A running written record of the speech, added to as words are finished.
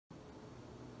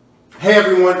Hey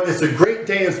everyone, it's a great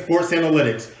day in sports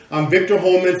analytics. I'm Victor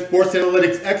Holman, sports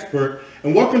analytics expert,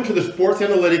 and welcome to the Sports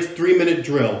Analytics 3-Minute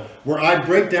Drill, where I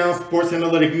break down sports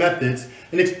analytic methods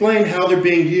and explain how they're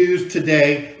being used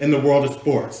today in the world of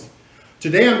sports.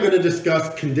 Today I'm going to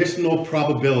discuss conditional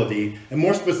probability, and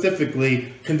more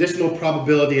specifically, conditional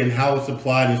probability and how it's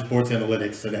applied in sports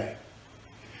analytics today.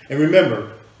 And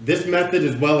remember, this method,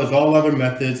 as well as all other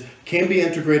methods, can be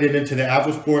integrated into the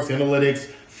Agile Sports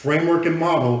Analytics framework and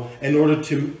model in order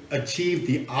to achieve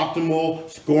the optimal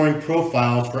scoring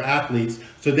profiles for athletes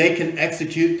so they can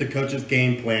execute the coach's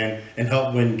game plan and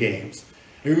help win games.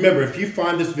 And remember, if you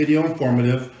find this video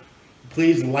informative,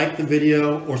 please like the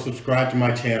video or subscribe to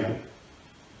my channel.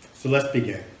 So let's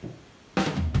begin.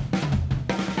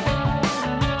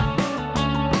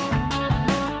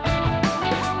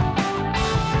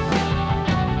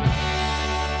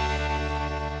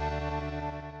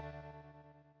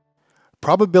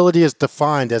 Probability is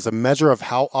defined as a measure of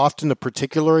how often a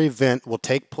particular event will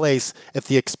take place if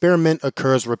the experiment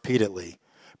occurs repeatedly.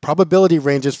 Probability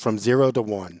ranges from 0 to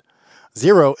 1.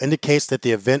 0 indicates that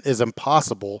the event is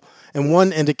impossible, and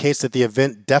 1 indicates that the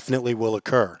event definitely will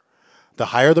occur. The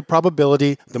higher the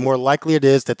probability, the more likely it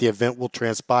is that the event will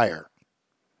transpire.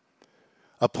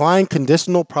 Applying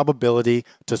conditional probability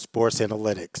to sports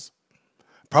analytics.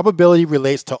 Probability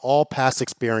relates to all past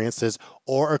experiences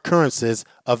or occurrences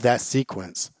of that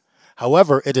sequence.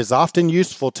 However, it is often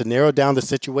useful to narrow down the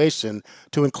situation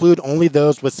to include only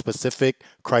those with specific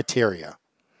criteria.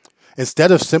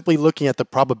 Instead of simply looking at the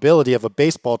probability of a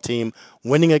baseball team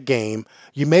winning a game,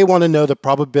 you may want to know the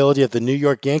probability of the New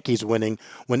York Yankees winning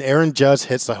when Aaron Judge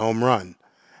hits a home run.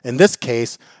 In this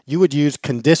case, you would use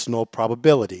conditional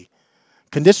probability.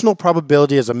 Conditional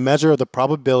probability is a measure of the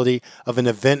probability of an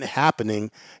event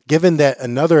happening given that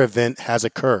another event has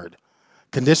occurred.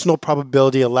 Conditional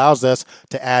probability allows us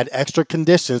to add extra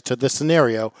conditions to the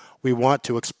scenario we want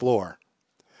to explore.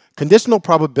 Conditional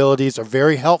probabilities are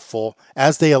very helpful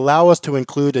as they allow us to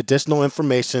include additional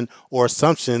information or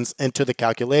assumptions into the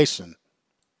calculation.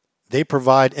 They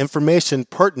provide information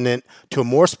pertinent to a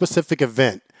more specific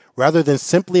event rather than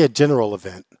simply a general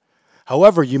event.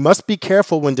 However, you must be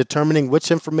careful when determining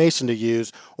which information to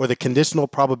use, or the conditional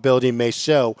probability may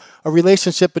show a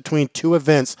relationship between two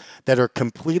events that are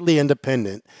completely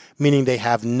independent, meaning they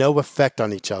have no effect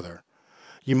on each other.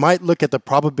 You might look at the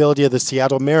probability of the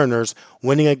Seattle Mariners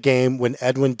winning a game when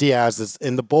Edwin Diaz is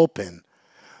in the bullpen.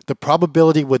 The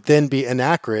probability would then be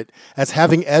inaccurate, as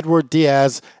having Edward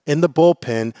Diaz in the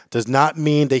bullpen does not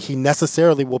mean that he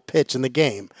necessarily will pitch in the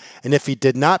game, and if he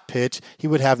did not pitch, he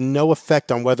would have no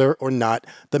effect on whether or not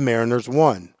the Mariners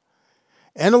won.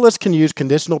 Analysts can use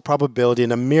conditional probability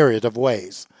in a myriad of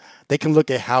ways. They can look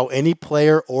at how any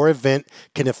player or event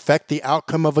can affect the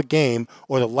outcome of a game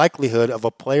or the likelihood of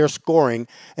a player scoring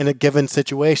in a given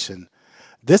situation.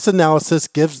 This analysis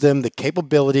gives them the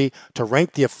capability to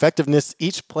rank the effectiveness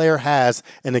each player has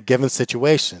in a given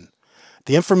situation.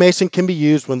 The information can be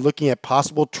used when looking at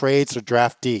possible trades or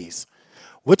draftees.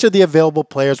 Which of the available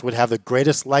players would have the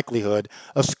greatest likelihood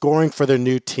of scoring for their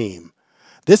new team?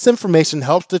 This information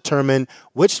helps determine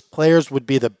which players would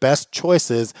be the best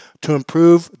choices to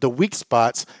improve the weak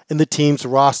spots in the team's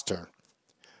roster.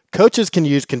 Coaches can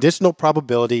use conditional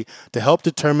probability to help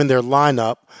determine their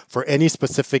lineup for any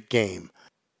specific game.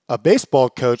 A baseball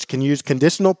coach can use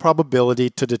conditional probability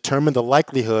to determine the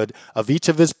likelihood of each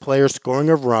of his players scoring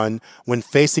a run when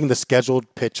facing the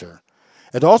scheduled pitcher.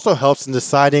 It also helps in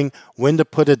deciding when to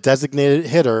put a designated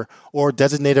hitter or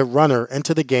designated runner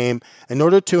into the game in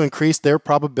order to increase their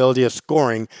probability of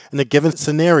scoring in a given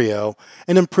scenario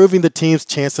and improving the team's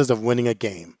chances of winning a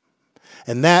game.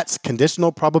 And that's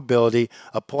conditional probability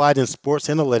applied in sports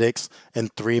analytics in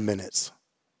 3 minutes.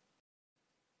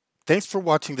 Thanks for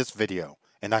watching this video,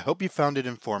 and I hope you found it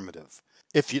informative.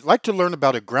 If you'd like to learn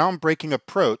about a groundbreaking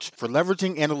approach for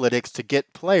leveraging analytics to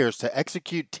get players to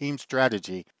execute team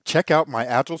strategy, check out my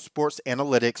Agile Sports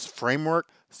Analytics framework,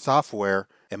 software,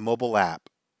 and mobile app.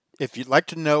 If you'd like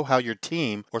to know how your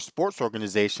team or sports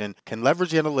organization can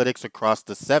leverage analytics across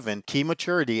the 7 key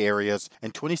maturity areas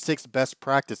and 26 best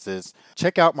practices,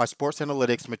 check out my Sports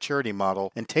Analytics Maturity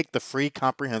Model and take the free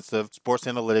comprehensive Sports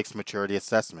Analytics Maturity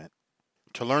Assessment.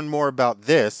 To learn more about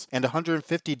this and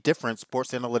 150 different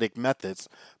sports analytic methods,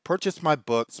 purchase my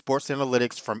book, Sports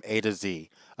Analytics from A to Z,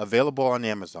 available on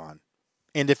Amazon.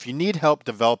 And if you need help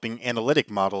developing analytic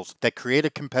models that create a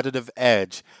competitive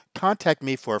edge, contact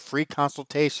me for a free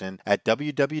consultation at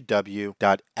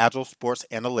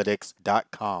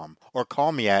www.agilesportsanalytics.com or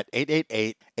call me at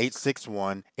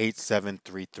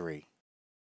 888-861-8733.